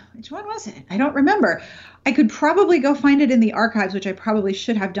like, which one was it? I don't remember. I could probably go find it in the archives, which I probably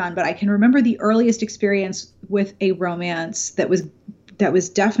should have done, but I can remember the earliest experience with a romance that was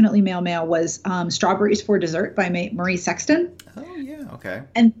definitely male was Strawberries for Dessert by Marie Sexton. Oh, yeah. Okay.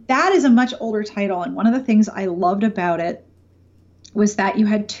 And that is a much older title. And one of the things I loved about it was that you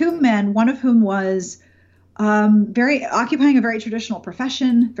had two men, one of whom was occupying a very traditional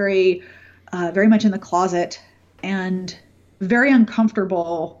profession, very much in the closet, and very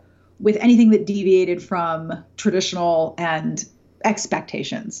uncomfortable with anything that deviated from traditional and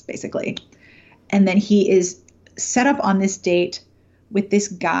expectations, basically. And then he is set up on this date with this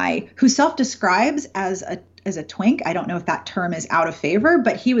guy who self-describes as a twink. I don't know if that term is out of favor,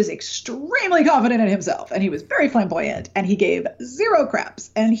 but he was extremely confident in himself and he was very flamboyant and he gave zero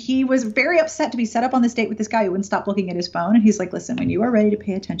craps. And he was very upset to be set up on this date with this guy who wouldn't stop looking at his phone. And he's like, listen, when you are ready to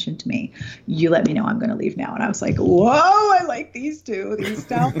pay attention to me, you let me know. I'm going to leave now. And I was like, whoa, I like these two. These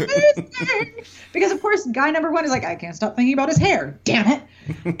sound amazing. Because of course, guy number one is like, I can't stop thinking about his hair. Damn it.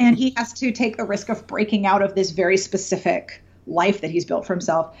 And he has to take the risk of breaking out of this very specific life that he's built for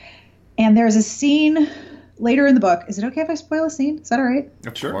himself. And there's a scene later in the book. Is it okay if I spoil a scene? Is that all right?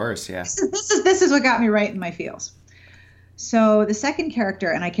 Sure. Of course, yeah. This is what got me right in my feels. So the second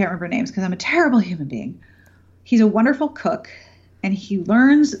character, and I can't remember names because I'm a terrible human being. He's a wonderful cook, and he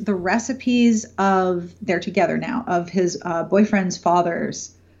learns the recipes they're together now, of his boyfriend's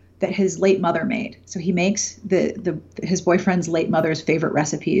father's that his late mother made. So he makes his boyfriend's late mother's favorite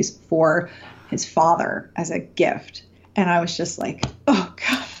recipes for his father as a gift. And I was just like, oh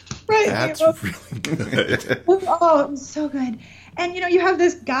God. Right. That's really good. Oh, it was so good. And, you have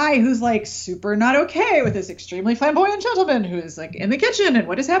this guy who's like super not okay with this extremely flamboyant gentleman who's like in the kitchen and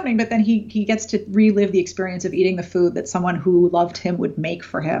what is happening. But then he gets to relive the experience of eating the food that someone who loved him would make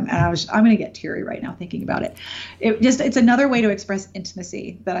for him. And I'm going to get teary right now thinking about it. It's another way to express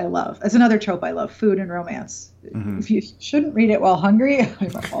intimacy that I love. It's another trope I love, food and romance. Mm-hmm. If you shouldn't read it while hungry,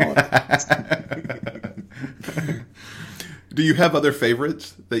 I'm all of it. Do you have other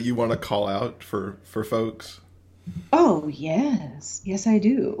favorites that you want to call out for folks? Oh, yes. Yes, I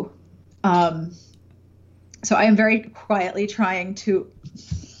do. So I am very quietly trying to...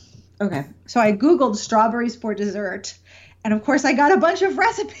 Okay. So I Googled Strawberries for Dessert, and of course I got a bunch of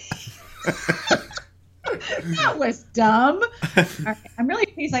recipes. That was dumb. All right. I'm really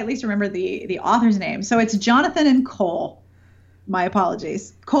pleased I at least remember the author's name. So it's Jonathan and Cole. My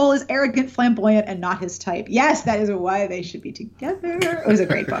apologies. Cole is arrogant, flamboyant, and not his type. Yes, that is why they should be together. It was a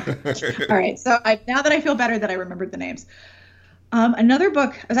great book. All right. So now that I feel better that I remembered the names. Another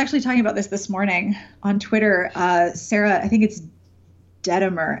book, I was actually talking about this morning on Twitter. Sarah, I think it's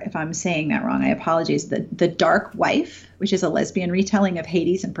Dedimer, if I'm saying that wrong. I apologize. The Dark Wife, which is a lesbian retelling of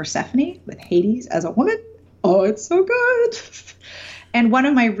Hades and Persephone with Hades as a woman. Oh, it's so good. And one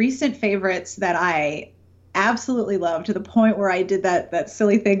of my recent favorites that I absolutely love, to the point where I did that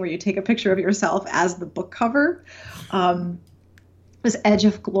silly thing where you take a picture of yourself as the book cover, was Edge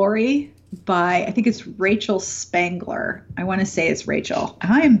of Glory by, I think it's Rachel Spangler. I want to say it's Rachel.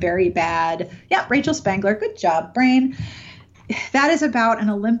 I am very bad. Yeah, Rachel Spangler. Good job, brain. That is about an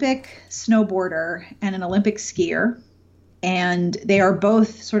Olympic snowboarder and an Olympic skier. And they are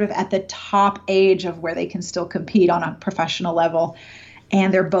both sort of at the top age of where they can still compete on a professional level.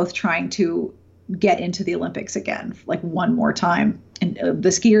 And they're both trying to get into the Olympics again, like one more time. And the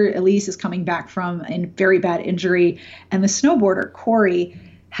skier, Elise, is coming back from a very bad injury. And the snowboarder, Corey,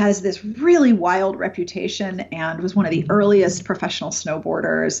 has this really wild reputation and was one of the earliest professional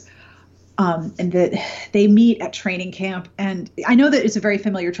snowboarders. And that they meet at training camp. And I know that it's a very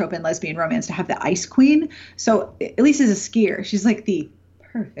familiar trope in lesbian romance to have the ice queen. So Elise is a skier. She's like the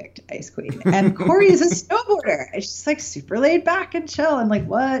perfect ice queen. And Corey is a snowboarder. And she's like super laid back and chill. And like,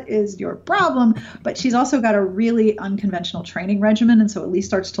 what is your problem? But she's also got a really unconventional training regimen. And so Elise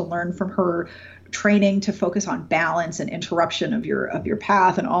starts to learn from her training to focus on balance and interruption of your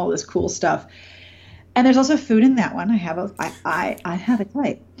path and all this cool stuff. And there's also food in that one. I have a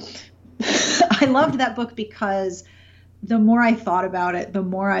type. I loved that book because the more I thought about it, the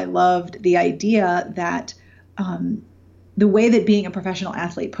more I loved the idea that the way that being a professional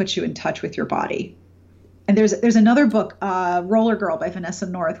athlete puts you in touch with your body. And there's another book, Roller Girl by Vanessa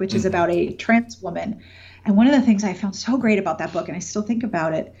North, which is about a trans woman. And one of the things I found so great about that book, and I still think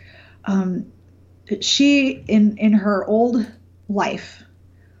about it, she in her old life,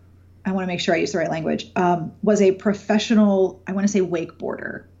 I want to make sure I use the right language, was a professional, I want to say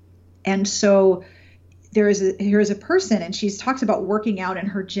wakeboarder. And so here is a person, and she talks about working out in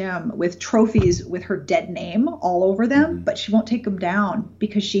her gym with trophies with her dead name all over them, but she won't take them down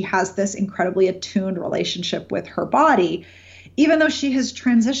because she has this incredibly attuned relationship with her body. Even though she has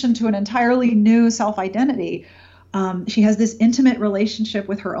transitioned to an entirely new self-identity, she has this intimate relationship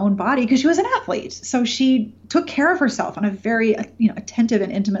with her own body because she was an athlete. So she took care of herself on a very attentive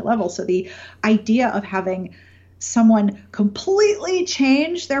and intimate level. So the idea of having someone completely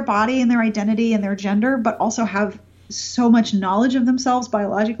change their body and their identity and their gender, but also have so much knowledge of themselves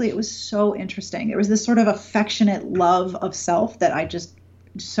biologically, it was so interesting. There was this sort of affectionate love of self that I just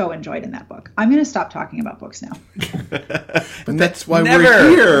so enjoyed in that book. I'm going to stop talking about books now. But that's why we're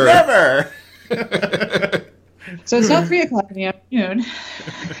here. Never. So it's not 3:00 in the afternoon.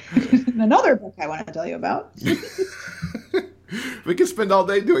 Another book I want to tell you about. We can spend all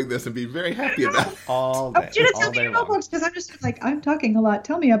day doing this and be very happy about it. All day. I want you to tell me about books because I'm just like, I'm talking a lot.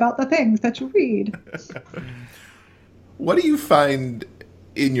 Tell me about the things that you read. What do you find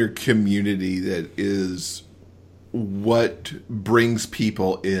in your community that is what brings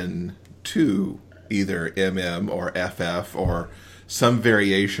people in to either MM or FF or some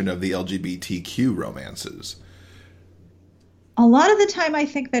variation of the LGBTQ romances? A lot of the time, I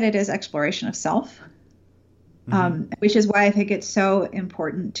think that it is exploration of self. Which is why I think it's so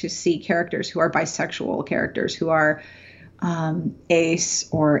important to see characters who are bisexual, characters who are ace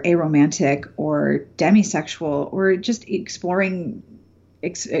or aromantic or demisexual, or just exploring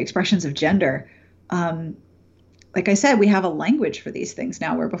expressions of gender. Like I said, we have a language for these things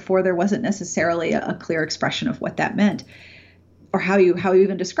now, where before there wasn't necessarily a clear expression of what that meant or how you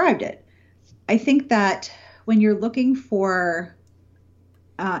even described it. I think that when you're looking for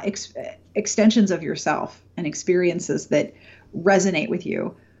extensions of yourself and experiences that resonate with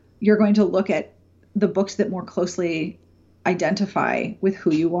you, you're going to look at the books that more closely identify with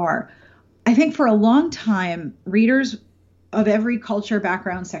who you are. I think for a long time, readers of every culture,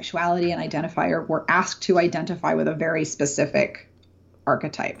 background, sexuality, and identifier were asked to identify with a very specific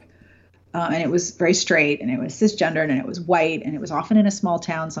archetype. And it was very straight, and it was cisgendered, and it was white, and it was often in a small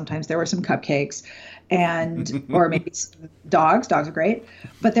town. Sometimes there were some cupcakes or maybe some dogs. Dogs are great.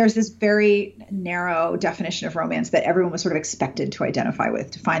 But there's this very narrow definition of romance that everyone was sort of expected to identify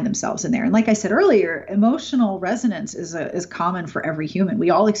with, to find themselves in there. And like I said earlier, emotional resonance is common for every human.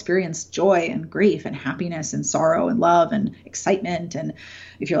 We all experience joy and grief and happiness and sorrow and love and excitement. And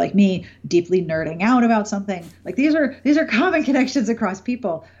if you're like me, deeply nerding out about something, like these are common connections across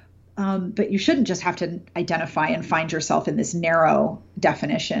people. But you shouldn't just have to identify and find yourself in this narrow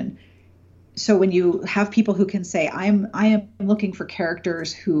definition. So when you have people who can say, I am looking for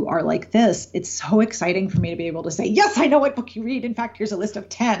characters who are like this, it's so exciting for me to be able to say, yes, I know what book you read. In fact, here's a list of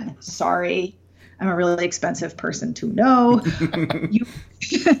 10. Sorry, I'm a really expensive person to know.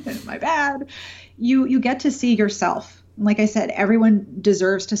 My bad. You get to see yourself. Like I said, everyone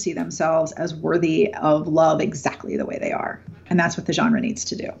deserves to see themselves as worthy of love exactly the way they are. And that's what the genre needs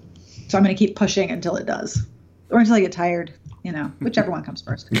to do. So I'm going to keep pushing until it does, or until I get tired, whichever one comes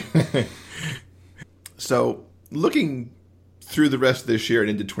first. So looking through the rest of this year and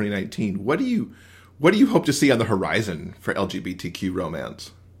into 2019, what do you hope to see on the horizon for LGBTQ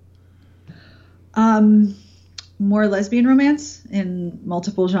romance? More lesbian romance in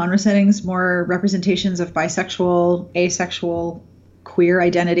multiple genre settings, more representations of bisexual, asexual, queer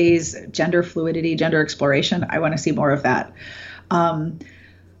identities, gender fluidity, gender exploration. I want to see more of that.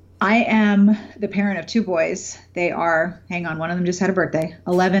 I am the parent of 2 boys. They are, one of them just had a birthday,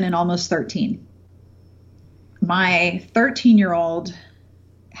 11 and almost 13. My 13-year-old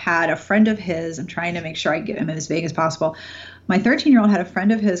had a friend of his. I'm trying to make sure I get him as vague as possible. My 13-year-old had a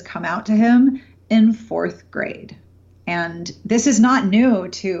friend of his come out to him in 4th grade. And this is not new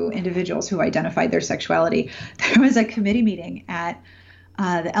to individuals who identified their sexuality. There was a committee meeting at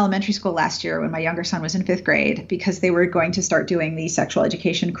the elementary school last year when my younger son was in 5th grade, because they were going to start doing the sexual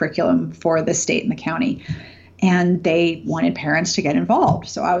education curriculum for the state and the county. And they wanted parents to get involved.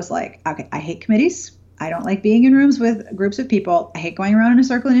 So I was like, okay, I hate committees. I don't like being in rooms with groups of people. I hate going around in a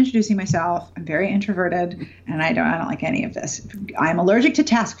circle and introducing myself. I'm very introverted, and I don't like any of this. I'm allergic to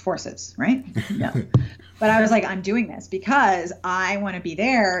task forces, right? No. But I was like, I'm doing this because I want to be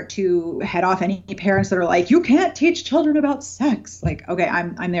there to head off any parents that are like, you can't teach children about sex. Like, okay,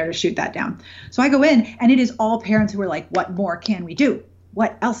 I'm there to shoot that down. So I go in, and it is all parents who are like, what more can we do?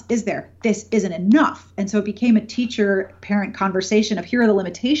 What else is there? This isn't enough. And so it became a teacher-parent conversation of, here are the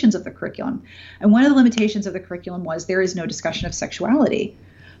limitations of the curriculum. And one of the limitations of the curriculum was there is no discussion of sexuality.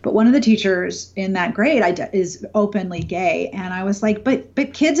 But one of the teachers in that grade is openly gay. And I was like,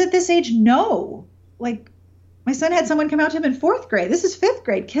 but kids at this age know. Like, my son had someone come out to him in 4th grade. This is 5th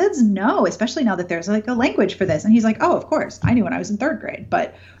grade. Kids know, especially now that there's like a language for this. And he's like, oh, of course. I knew when I was in 3rd grade,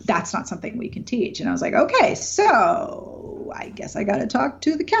 but that's not something we can teach. And I was like, okay, so I guess I got to talk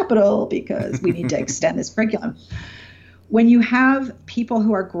to the Capitol because we need to extend this curriculum. When you have people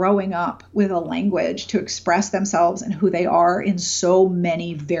who are growing up with a language to express themselves and who they are in so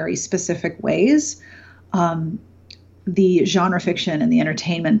many very specific ways, the genre fiction and the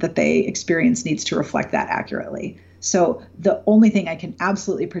entertainment that they experience needs to reflect that accurately. So the only thing I can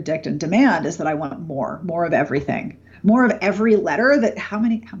absolutely predict and demand is that I want more of everything, more of every letter. That how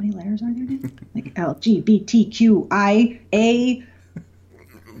many letters are there now? Like L, G, B, T, Q, I, A,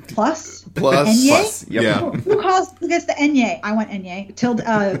 plus Plus. Yep. Yeah. Who gets the enye? I want enye.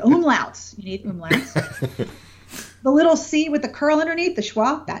 Umlauts. You need umlauts. The little C with the curl underneath, the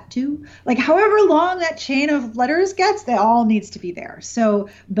schwa, that too. Like however long that chain of letters gets, they all needs to be there. So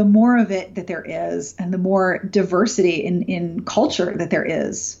the more of it that there is and the more diversity in culture that there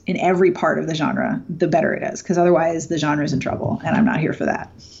is in every part of the genre, the better it is. Because otherwise the genre is in trouble. And I'm not here for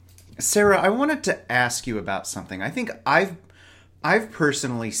that. Sarah, I wanted to ask you about something. I think I've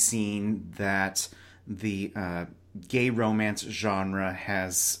personally seen that the gay romance genre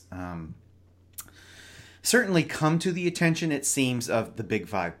has certainly come to the attention, it seems, of the Big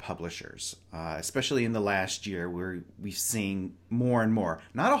Five publishers, especially in the last year where we've seen more and more.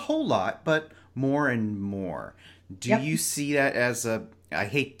 Not a whole lot, but more and more. Do you see that as I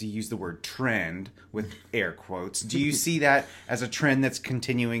hate to use the word trend with air quotes, do you see that as a trend that's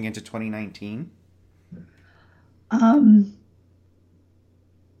continuing into 2019?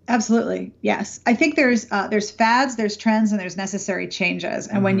 Absolutely. Yes. I think there's fads, there's trends, and there's necessary changes.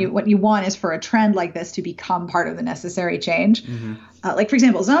 And what you want is for a trend like this to become part of the necessary change. Like, for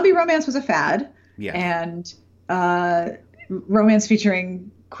example, zombie romance was a fad. Yeah. And romance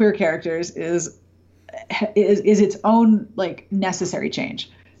featuring queer characters is its own like necessary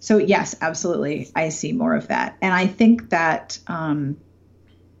change. So yes, absolutely. I see more of that. And I think that one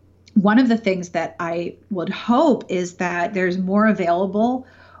of the things that I would hope is that there's more available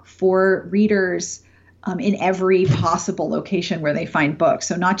for readers in every possible location where they find books.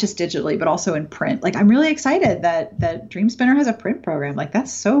 So not just digitally, but also in print. Like, I'm really excited that Dream Spinner has a print program. Like,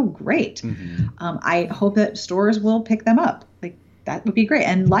 that's so great. I hope that stores will pick them up. Like, that would be great.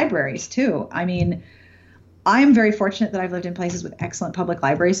 And libraries too. I mean, I'm very fortunate that I've lived in places with excellent public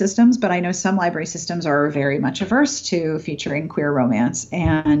library systems, but I know some library systems are very much averse to featuring queer romance.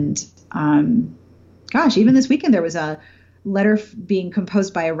 And gosh, even this weekend there was a letter being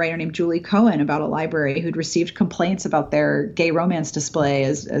composed by a writer named Julie Cohen about a library who'd received complaints about their gay romance display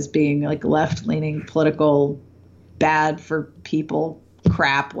as being like left-leaning, political, bad for people,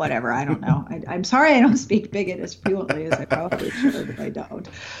 crap, whatever. I don't know. I'm sorry I don't speak bigot as fluently as I probably should, but I don't.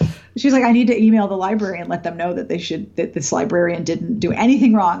 She's like, I need to email the library and let them know that that this librarian didn't do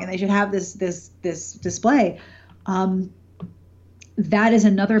anything wrong and they should have this display. That is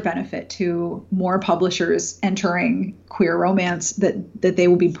another benefit to more publishers entering queer romance, that they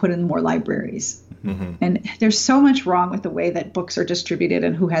will be put in more libraries. And there's so much wrong with the way that books are distributed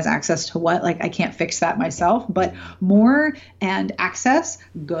and who has access to what. Like, I can't fix that myself, but more and access,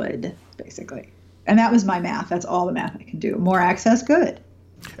 good, basically. And that was my math. That's all the math I can do. More access, good.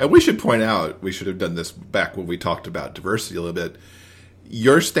 And we should point out, we should have done this back when we talked about diversity a little bit.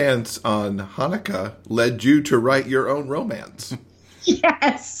 Your stance on Hanukkah led you to write your own romance.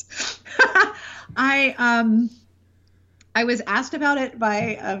 Yes. I was asked about it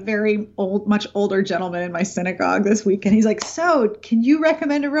by a very much older gentleman in my synagogue this week. And he's like, so can you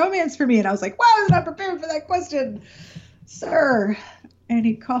recommend a romance for me? And I was like, wow, I was not prepared for that question. Sir, I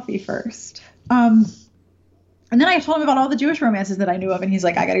need coffee first. And then I told him about all the Jewish romances that I knew of. And he's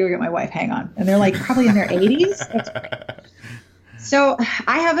like, I got to go get my wife. Hang on. And they're like probably in their 80s. That's great. So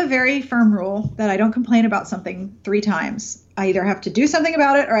I have a very firm rule that I don't complain about something 3 times. I either have to do something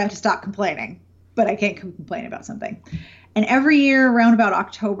about it or I have to stop complaining, but I can't complain about something. And every year around about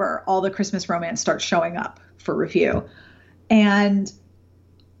October, all the Christmas romance starts showing up for review. And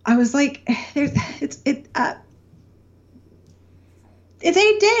I was like, it's 8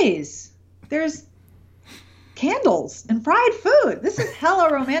 days. There's candles and fried food. This is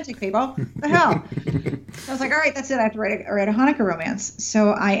hella romantic, people. What the hell? I was like, all right, that's it. I have to write a Hanukkah romance.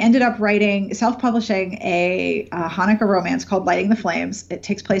 So I ended up self-publishing a Hanukkah romance called Lighting the Flames. It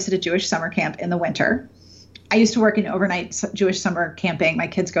takes place at a Jewish summer camp in the winter. I used to work in overnight Jewish summer camping. My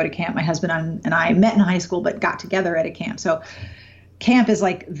kids go to camp. My husband and I met in high school, but got together at a camp. So camp is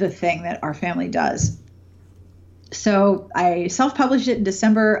like the thing that our family does. So I self-published it in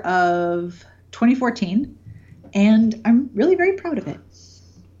December of 2014, and I'm really very proud of it.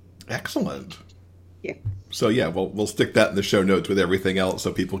 Excellent. Yeah. So yeah, we'll stick that in the show notes with everything else,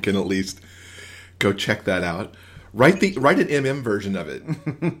 so people can at least go check that out. Write an MM version of it.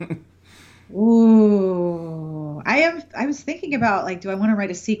 Ooh, I was thinking about, like, do I want to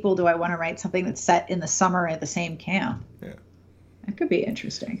write a sequel? Do I want to write something that's set in the summer at the same camp? Yeah. That could be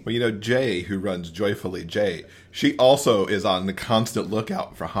interesting. Well, Jay, who runs Joyfully Jay, she also is on the constant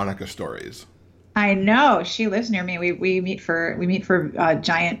lookout for Hanukkah stories. I know. She lives near me. We meet for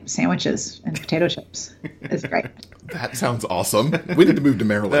giant sandwiches and potato chips. It's great. That sounds awesome. We need to move to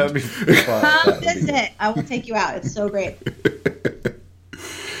Maryland. That would be fun. Come visit. I will take you out. It's so great.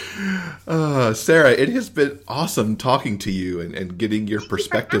 Sarah, it has been awesome talking to you and getting your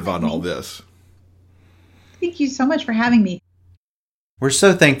perspective on all this. Thank you so much for having me. We're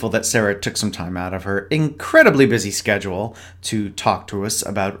so thankful that Sarah took some time out of her incredibly busy schedule to talk to us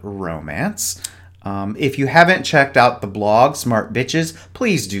about romance. If you haven't checked out the blog, Smart Bitches,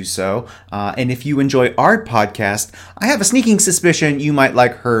 please do so. And if you enjoy our podcast, I have a sneaking suspicion you might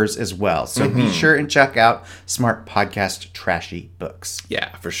like hers as well. So be sure and check out Smart Podcast Trashy Books.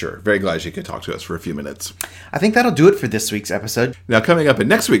 Yeah, for sure. Very glad you could talk to us for a few minutes. I think that'll do it for this week's episode. Now, coming up in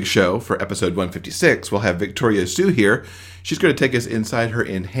next week's show for episode 156, we'll have Victoria Sue here. She's going to take us inside her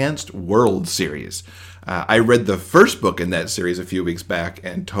Enhanced World series. I read the first book in that series a few weeks back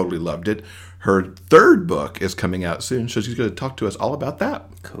and totally loved it. Her third book is coming out soon, so she's going to talk to us all about that.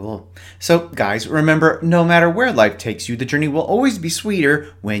 Cool. So, guys, remember, no matter where life takes you, the journey will always be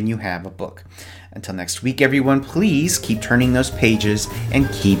sweeter when you have a book. Until next week, everyone, please keep turning those pages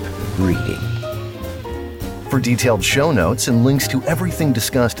and keep reading. For detailed show notes and links to everything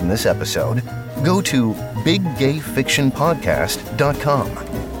discussed in this episode, go to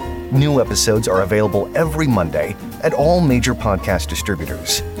biggayfictionpodcast.com. New episodes are available every Monday at all major podcast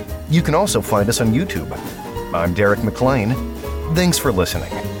distributors. You can also find us on YouTube. I'm Derek McLean. Thanks for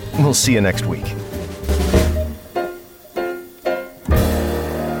listening. We'll see you next week.